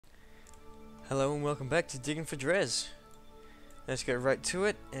Hello and welcome back to Digging for Dres. Let's get right to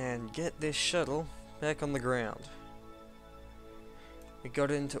it and get this shuttle back on the ground. We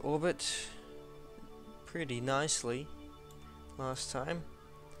got it into orbit pretty nicely last time,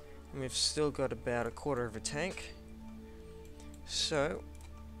 and we've still got about a quarter of a tank. So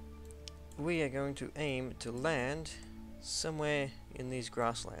we are going to aim to land somewhere in these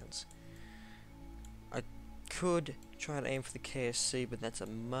grasslands. I could try to aim for the KSP, but that's a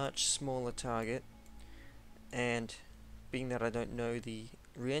much smaller target, and being that I don't know the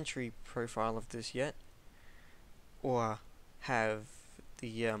re-entry profile of this yet, or have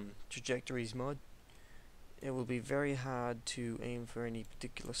the trajectories mod, it will be very hard to aim for any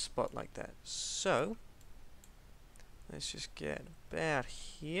particular spot like that. So let's just get about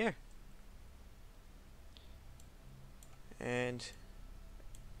here and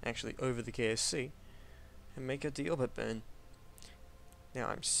actually over the KSP and make a orbit burn. Now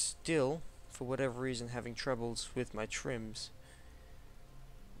I'm still, for whatever reason, having troubles with my trims.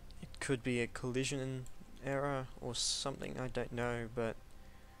 It could be a collision error or something, I don't know, but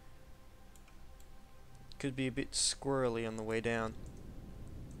it could be a bit squirrely on the way down.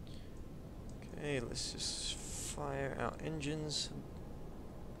 Okay, let's just fire our engines.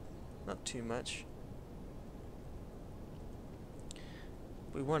 Not too much.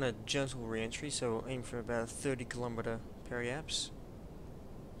 We want a gentle re-entry, so we'll aim for about 30 kilometer periaps.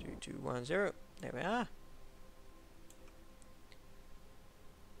 3, 2, 1, 0. There we are.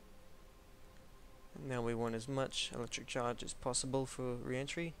 And now we want as much electric charge as possible for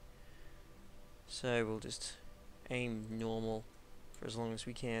re-entry. So we'll just aim normal for as long as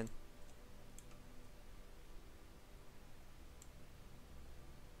we can.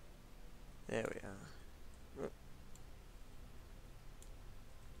 There we are.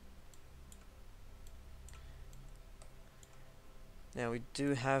 Now we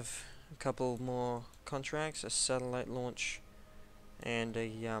do have a couple more contracts, a satellite launch and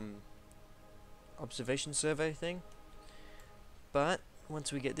a observation survey thing. But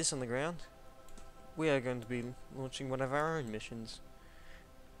once we get this on the ground, we are going to be launching one of our own missions.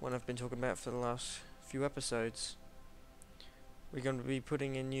 One I've been talking about for the last few episodes. We're going to be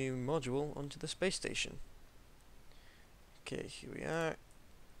putting a new module onto the space station. Okay, here we are.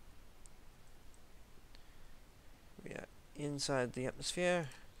 We are inside the atmosphere.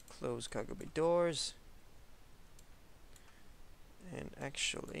 Close cargo bay doors. And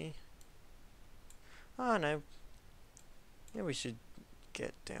actually, oh no, yeah, we should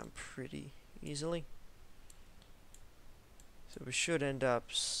get down pretty easily. So we should end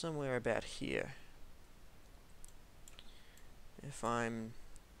up somewhere about here, if I'm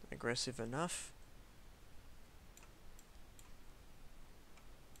aggressive enough.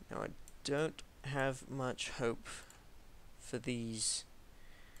 Now I don't have much hope for these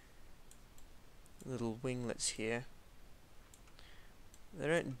little winglets here. They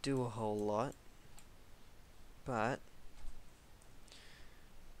don't do a whole lot, but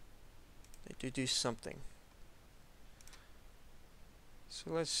they do something.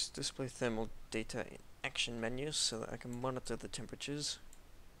 So let's display thermal data in action menus so that I can monitor the temperatures.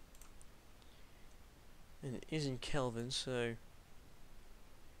 And it is in Kelvin, so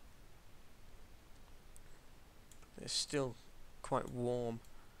they're still quite warm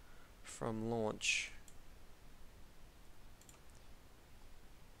from launch.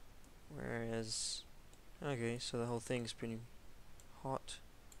 Whereas, okay, so the whole thing's pretty hot.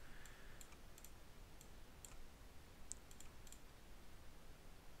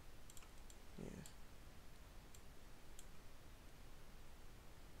 Yeah.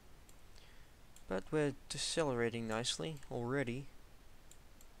 But we're decelerating nicely already.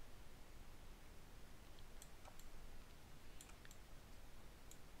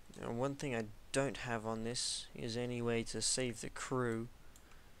 Now, one thing I don't have on this is any way to save the crew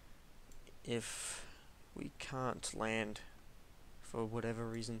if we can't land for whatever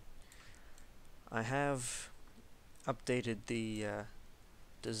reason. I have updated the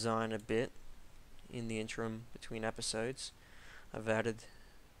design a bit in the interim between episodes. I've added,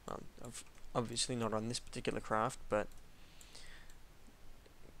 obviously not on this particular craft, but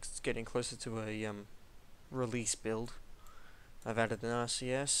it's getting closer to a release build. I've added an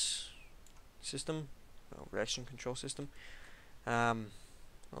RCS system, reaction control system. What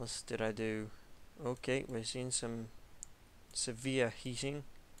else did I do? Okay, we're seeing some severe heating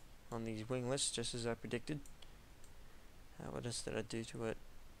on these winglets, just as I predicted. What else did I do to it?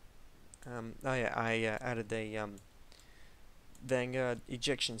 Oh yeah, I added a Vanguard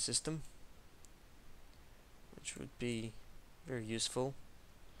ejection system, which would be very useful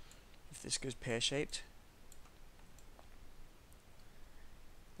if this goes pear-shaped.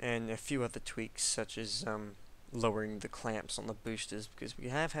 and a few other tweaks such as lowering the clamps on the boosters, because we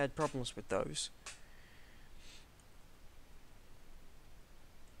have had problems with those.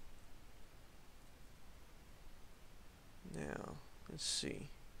 Now, let's see.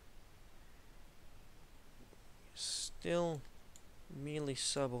 Still merely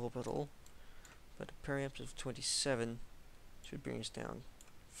suborbital, but a periaps of 27 should bring us down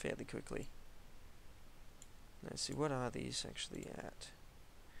fairly quickly. Let's see, what are these actually at?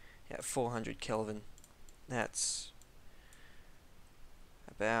 Yeah, 400 Kelvin. That's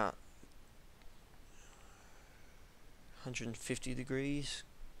about 150 degrees,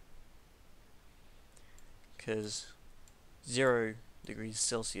 because 0 degrees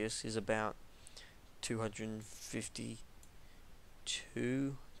Celsius is about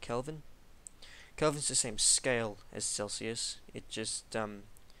 252 Kelvin. Kelvin's the same scale as Celsius, it just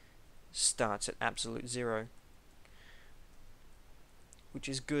starts at absolute 0, which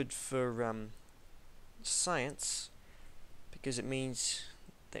is good for science, because it means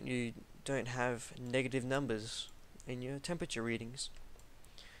that you don't have negative numbers in your temperature readings.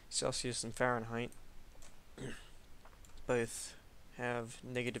 Celsius and Fahrenheit both have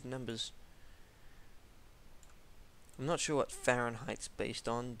negative numbers. I'm not sure what Fahrenheit's based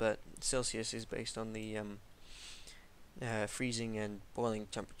on, but Celsius is based on the freezing and boiling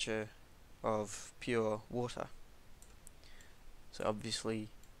temperature of pure water. So obviously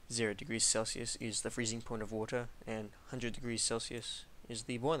 0 degrees Celsius is the freezing point of water, and 100 degrees Celsius is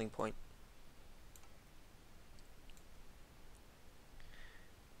the boiling point.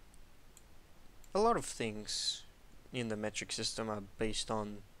 A lot of things in the metric system are based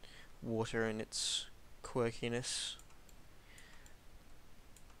on water and its quirkiness,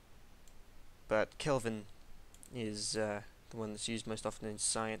 but Kelvin is the one that's used most often in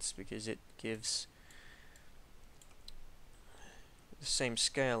science, because it gives the same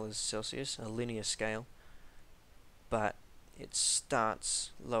scale as Celsius, a linear scale, but it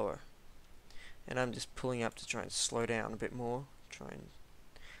starts lower. And I'm just pulling up to try and slow down a bit more, and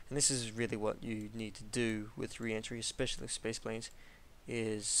this is really what you need to do with re-entry, especially space planes,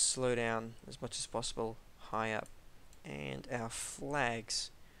 is slow down as much as possible, high up. And our flags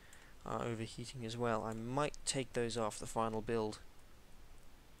are overheating as well. I might take those off the final build,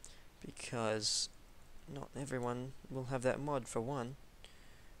 because not everyone will have that mod, for one,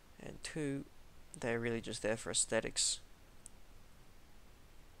 and two, they're really just there for aesthetics.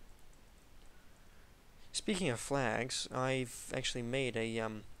 Speaking of flags, I've actually made a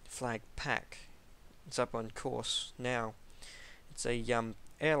flag pack. It's up on course now. It's a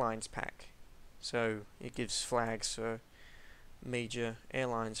airlines pack, so it gives flags for major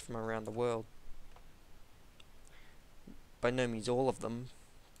airlines from around the world. By no means all of them,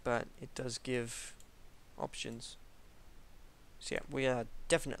 but it does give options. So yeah, we are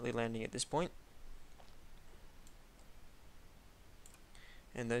definitely landing at this point,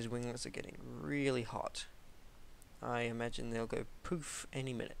 and those winglets are getting really hot. I imagine they'll go poof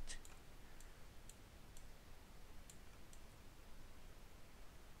any minute.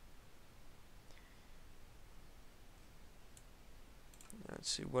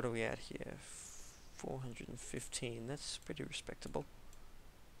 Let's see, what are we at here? 415, that's pretty respectable.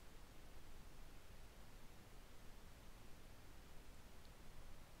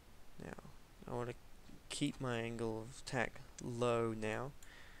 Now, I want to keep my angle of attack low now,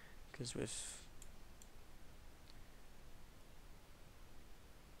 because with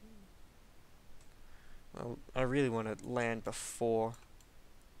well, I really want to land before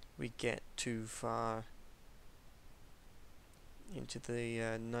we get too far into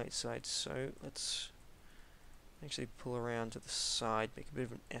the night side, so let's actually pull around to the side, make a bit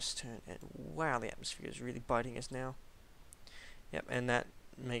of an S-turn, and wow, the atmosphere is really biting us now. Yep, and that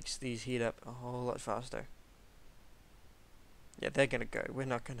makes these heat up a whole lot faster. Yeah, they're gonna go. We're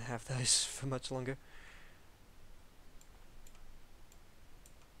not gonna have those for much longer.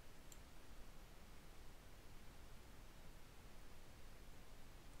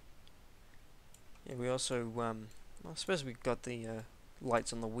 Yeah, we also, well, I suppose we've got the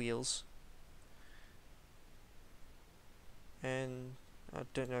lights on the wheels. And I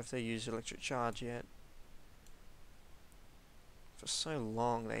don't know if they use electric charge yet. For so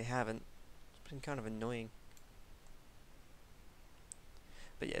long they haven't. It's been kind of annoying.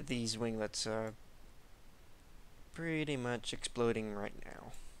 But yeah, these winglets are pretty much exploding right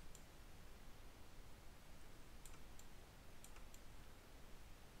now.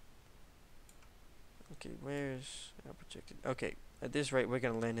 Okay, where's our projected? Okay, at this rate we're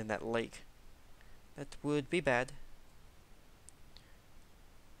gonna land in that lake. That would be bad.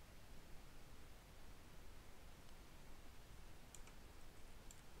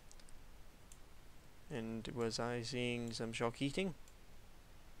 And was I seeing some shock heating?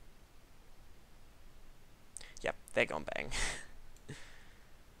 Yep, they're gone bang.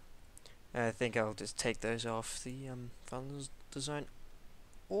 I think I'll just take those off the funnels design,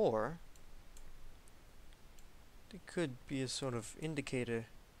 or it could be a sort of indicator.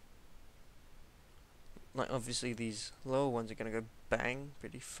 Like obviously these lower ones are gonna go bang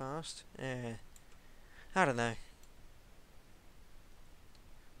pretty fast. I don't know.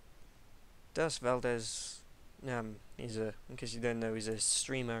 Das Valdez, he's a, in case you don't know, he's a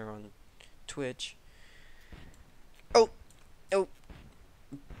streamer on Twitch. Oh, oh,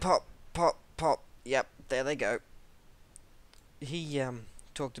 pop, pop, pop. Yep, there they go. He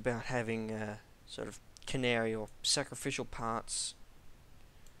talked about having sort of canary or sacrificial parts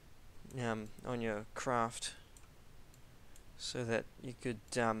on your craft, so that you could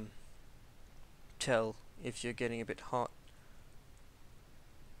tell if you're getting a bit hot.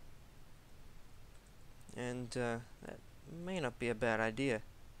 And that may not be a bad idea.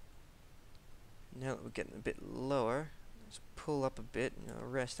 Now that we're getting a bit lower, let's pull up a bit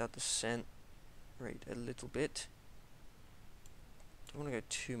and rest out the scent rate a little bit. Don't want to go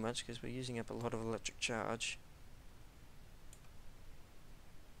too much because we're using up a lot of electric charge.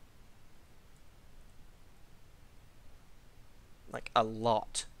 Like a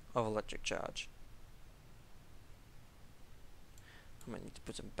lot of electric charge. I might need to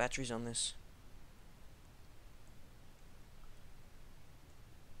put some batteries on this.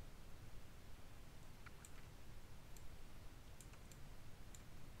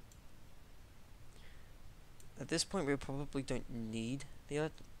 At this point we probably don't need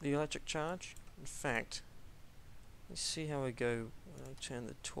the electric charge. In fact, let's see how we go when I turn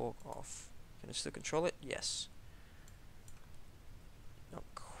the torque off. Can I still control it? Yes. Not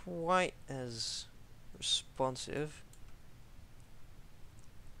quite as responsive.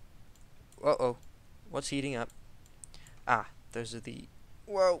 Uh-oh. What's heating up? Ah, those are the...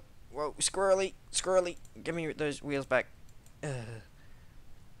 Whoa, whoa, squirrely, squirrely. Give me those wheels back.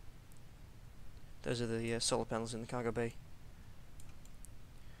 Those are the solar panels in the cargo bay.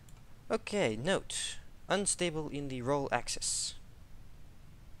 Okay, note. Unstable in the roll axis.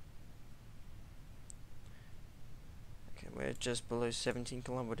 Okay, we're just below 17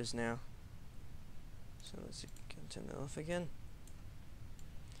 kilometers now. So let's turn that off again.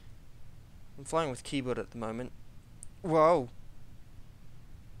 I'm flying with keyboard at the moment. Whoa!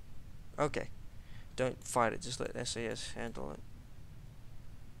 Okay. Don't fight it, just let SAS handle it.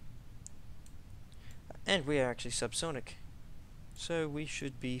 And we are actually subsonic, so we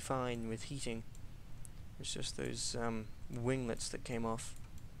should be fine with heating. It's just those winglets that came off.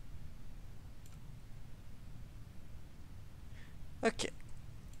 Okay,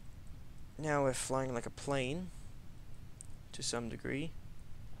 now we're flying like a plane to some degree.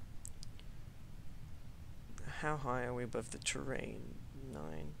 How high are we above the terrain? 9.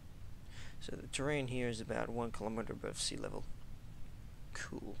 So the terrain here is about 1 kilometer above sea level.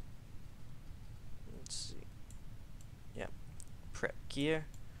 Cool. Let's see. Yep. Prep gear.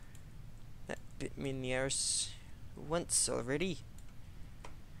 That bit me in the arse once already.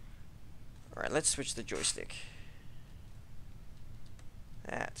 Alright, let's switch the joystick.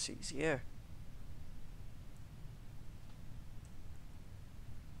 That's easier.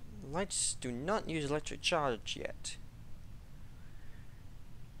 Lights do not use electric charge yet.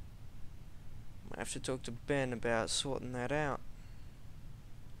 Might have to talk to Ben about sorting that out.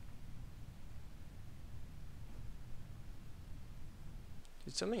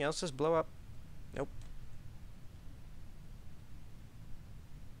 Did something else just blow up? Nope.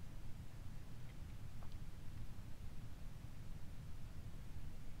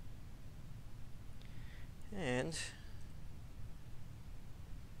 And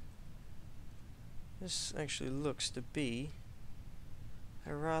this actually looks to be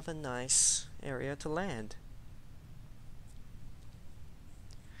a rather nice area to land.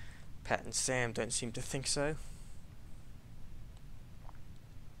 Pat and Sam don't seem to think so.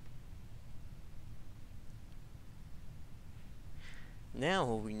 Now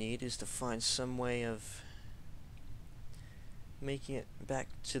all we need is to find some way of making it back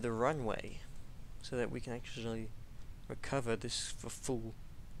to the runway so that we can actually recover this for full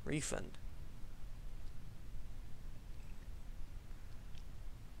refund.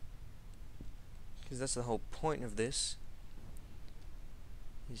 Because that's the whole point of this,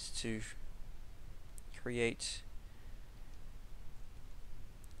 is to create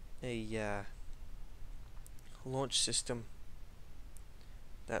a launch system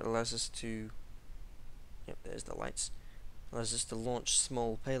that allows us to, yep, there's the lights, allows us to launch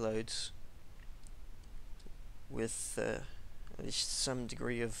small payloads with at least some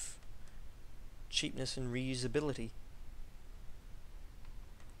degree of cheapness and reusability.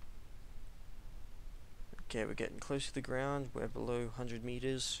 Okay, we're getting close to the ground. We're below 100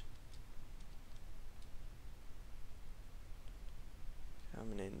 meters.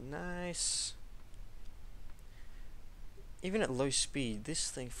 Coming in nice. Even at low speed, this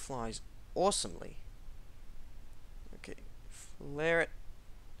thing flies awesomely. Okay, flare it.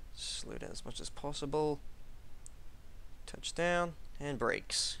 Slow down as much as possible. Touchdown and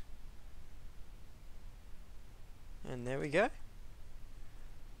brakes. And there we go.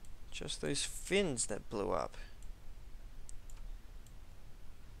 Just those fins that blew up.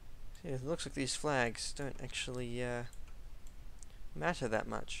 See, it looks like these flags don't actually matter that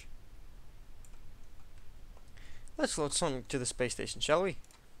much. Let's launch something to the space station, shall we?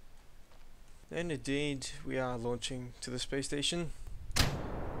 And indeed, we are launching to the space station.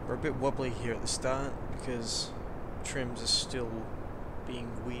 We're a bit wobbly here at the start because trims are still being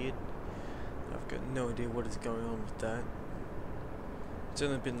weird. I've got no idea what is going on with that. It's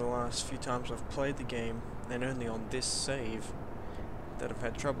only been the last few times I've played the game, and only on this save, that I've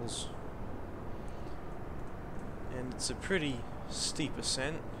had troubles. And it's a pretty steep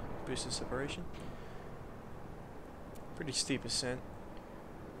ascent, booster separation. Pretty steep ascent.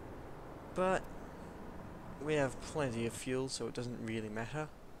 But we have plenty of fuel, so it doesn't really matter.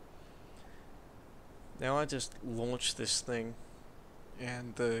 Now I just launched this thing,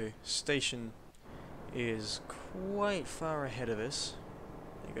 and the station is quite far ahead of us.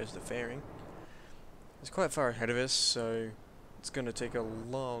 There goes the fairing. It's quite far ahead of us, so it's going to take a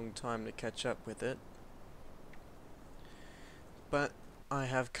long time to catch up with it. But I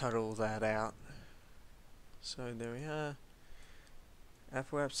have cut all that out. So there we are.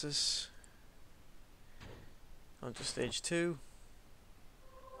 Apoapsis. Onto stage 2.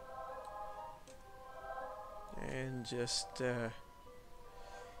 And just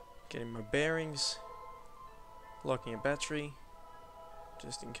getting my bearings. Locking a battery,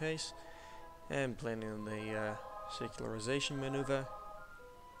 just in case. And planning on the circularization maneuver.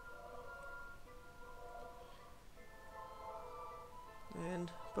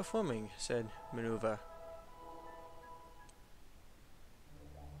 And performing said maneuver.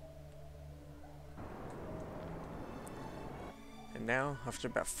 And now, after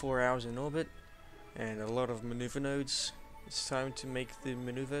about 4 hours in orbit and a lot of maneuver nodes, it's time to make the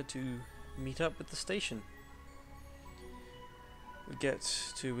maneuver to meet up with the station. We get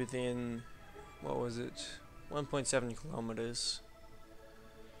to within, what was it, 1.7 kilometers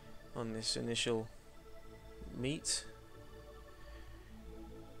on this initial meet.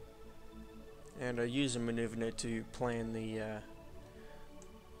 And I use a maneuver node to plan the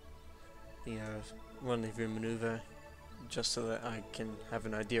rendezvous maneuver, just so that I can have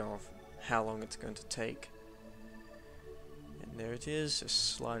an idea of how long it's going to take. And there it is,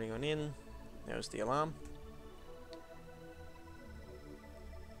 just sliding on in. There's the alarm.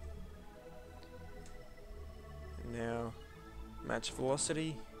 And now, match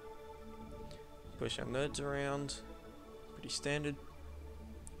velocity. Push our nodes around. Pretty standard.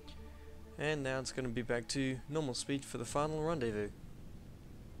 And now it's going to be back to normal speed for the final rendezvous.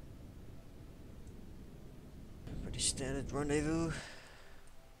 Pretty standard rendezvous.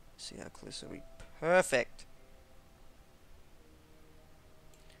 See how close are we? Perfect!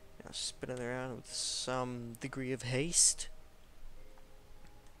 Now spinning around with some degree of haste,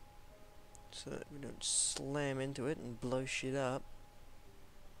 so that we don't slam into it and blow shit up.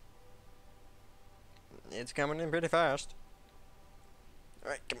 It's coming in pretty fast.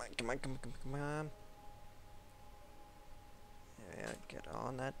 Alright, come on, come on, come on, come on, come on. Yeah, get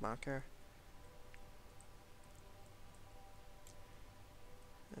on that marker.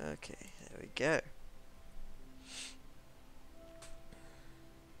 Okay, there we go.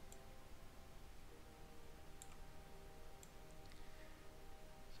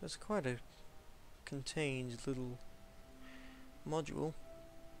 So it's quite a contained little module.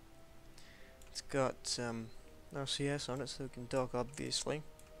 It's got RCS on it, so we can dock, obviously,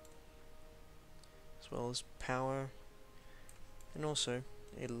 as well as power, and also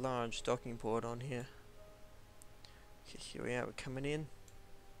a large docking port on here. Okay, here we are, we're coming in.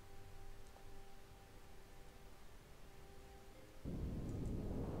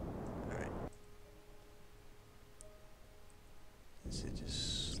 Alright. So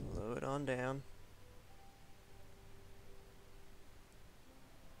just slow it on down.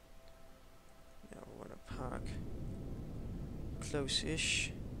 Now we want to park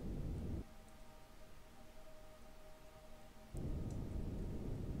close-ish.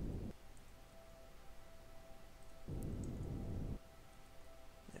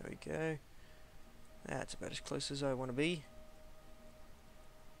 There we go. That's about as close as I want to be.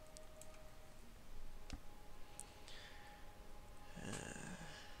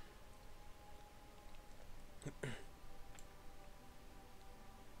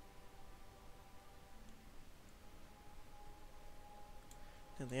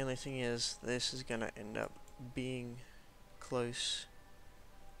 And the only thing is, this is gonna end up being close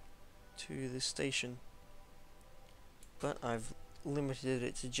to the station, but I've limited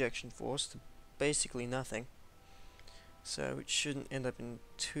its ejection force to basically nothing, so it shouldn't end up in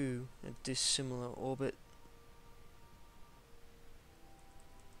too dissimilar orbit.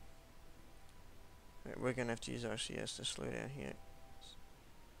 Right, we're gonna have to use RCS to slow down here,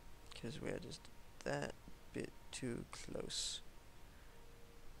 because we're just that bit too close.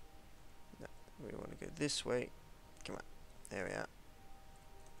 No, we want to go this way. Come on, there we are.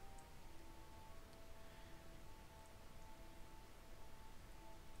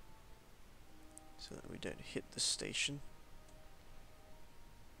 So that we don't hit the station.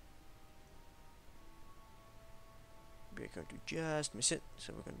 We're going to just miss it,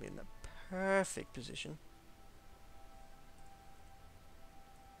 so we're going to be in the perfect position.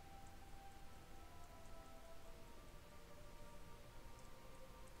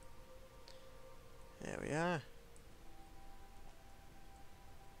 There we are.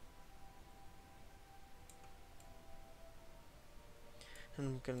 And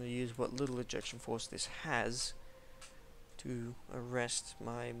I'm going to use what little ejection force this has to arrest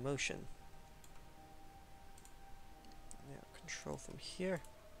my motion. Now control from here.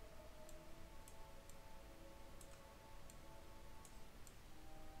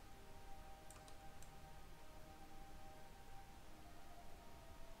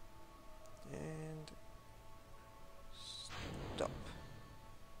 And stop.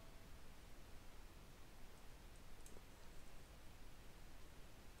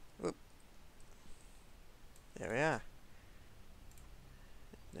 Whoop. There we are.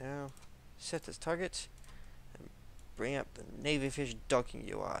 Now set as target and bring up the Navyfish docking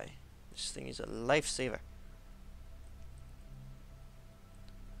UI. This thing is a lifesaver.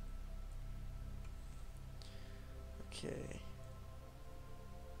 Okay.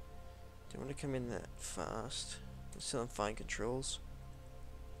 Don't want to come in that fast. I'm still on fine controls.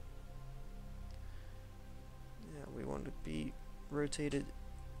 Now we want to be rotated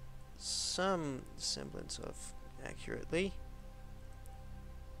some semblance of accurately.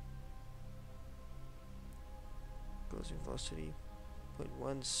 Closing velocity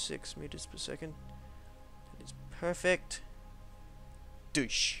 0.16 meters per second. That is perfect.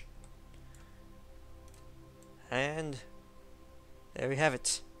 Douche. And there we have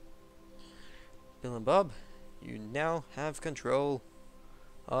it. Bill and Bob, you now have control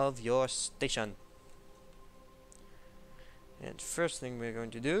of your station. And first thing we're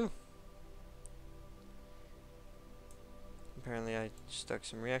going to do, apparently I stuck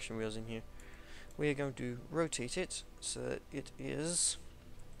some reaction wheels in here. We're going to rotate it so that it is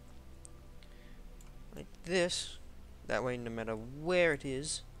like this. That way, no matter where it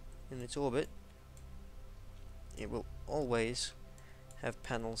is in its orbit, it will always have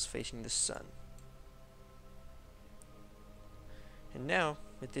panels facing the sun. And now,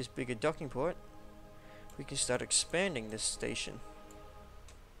 with this bigger docking port, we can start expanding this station.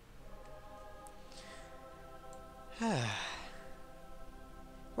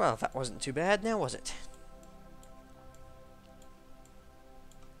 Well, that wasn't too bad now, was it?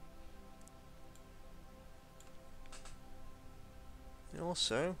 And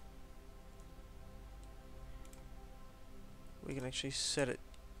also, we can actually set it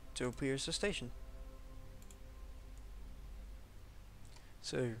to appear as a station.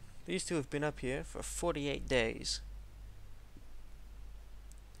 So, these two have been up here for 48 days.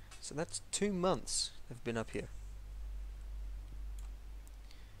 So that's 2 months they've been up here.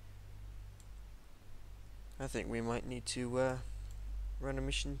 I think we might need to run a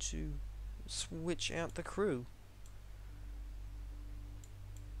mission to switch out the crew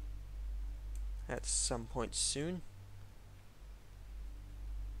at some point soon.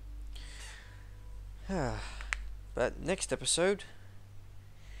 But next episode,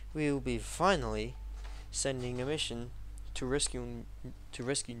 we will be finally sending a mission to rescue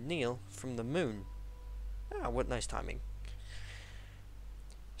Neil from the moon. Ah, what nice timing.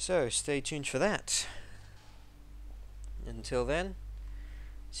 So stay tuned for that. Until then,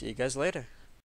 see you guys later.